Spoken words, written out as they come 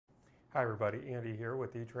Hi everybody, Andy here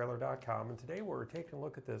with etrailer.com, and today we're taking a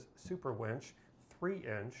look at this Superwinch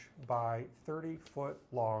 3-inch by 30-foot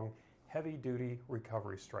long heavy-duty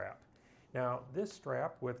recovery strap. Now this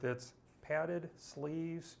strap, with its padded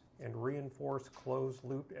sleeves and reinforced closed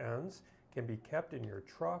loop ends, can be kept in your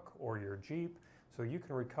truck or your Jeep so you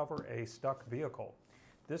can recover a stuck vehicle.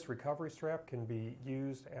 This recovery strap can be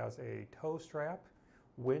used as a tow strap,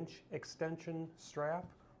 winch extension strap,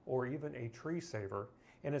 or even a tree saver,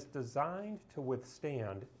 and it's designed to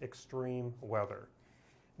withstand extreme weather.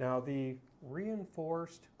 Now the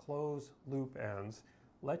reinforced closed loop ends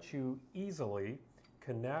let you easily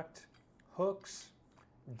connect hooks,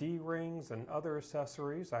 D-rings, and other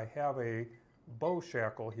accessories. I have a bow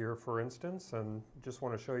shackle here, for instance, and just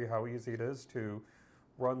want to show you how easy it is to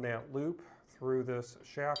run that loop through this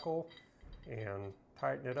shackle and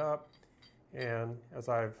tighten it up. And as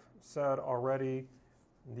I've said already,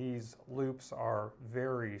 these loops are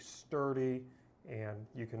very sturdy, and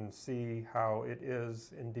you can see how it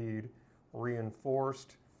is indeed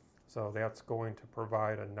reinforced. So that's going to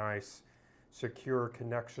provide a nice secure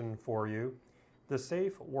connection for you. The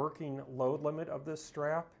safe working load limit of this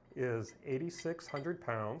strap is 8,600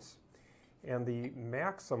 pounds, and the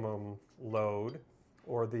maximum load,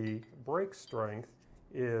 or the brake strength,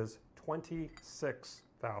 is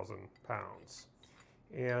 26,000 pounds.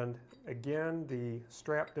 And again, the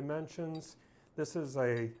strap dimensions, this is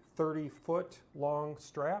a 30-foot long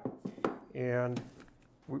strap, and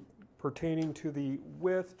pertaining to the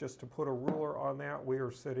width, just to put a ruler on that, we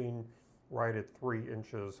are sitting right at 3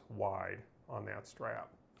 inches wide on that strap.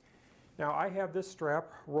 Now I have this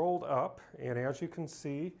strap rolled up, and as you can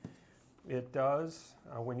see, it does,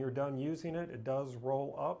 when you're done using it, it does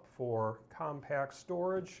roll up for compact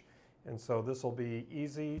storage, and so this will be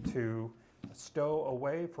easy to stow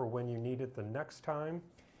away for when you need it the next time.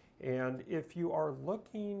 And if you are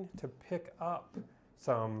looking to pick up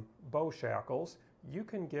some bow shackles, you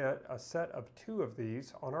can get a set of 2 of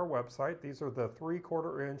these on our website. These are the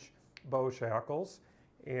 3/4 inch bow shackles,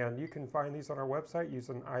 and you can find these on our website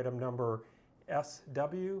using item number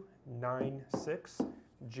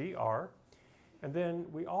SW96GR. And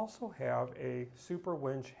then we also have a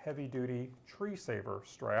Superwinch heavy duty tree saver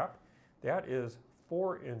strap. That is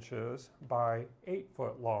 4 inches by 8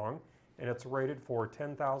 foot long, and it's rated for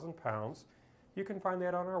 10,000 pounds. You can find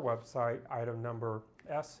that on our website, item number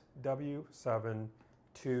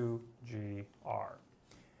SW72GR.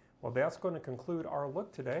 Well, that's going to conclude our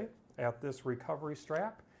look today at this recovery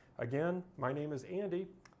strap. Again, my name is Andy.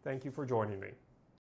 Thank you for joining me.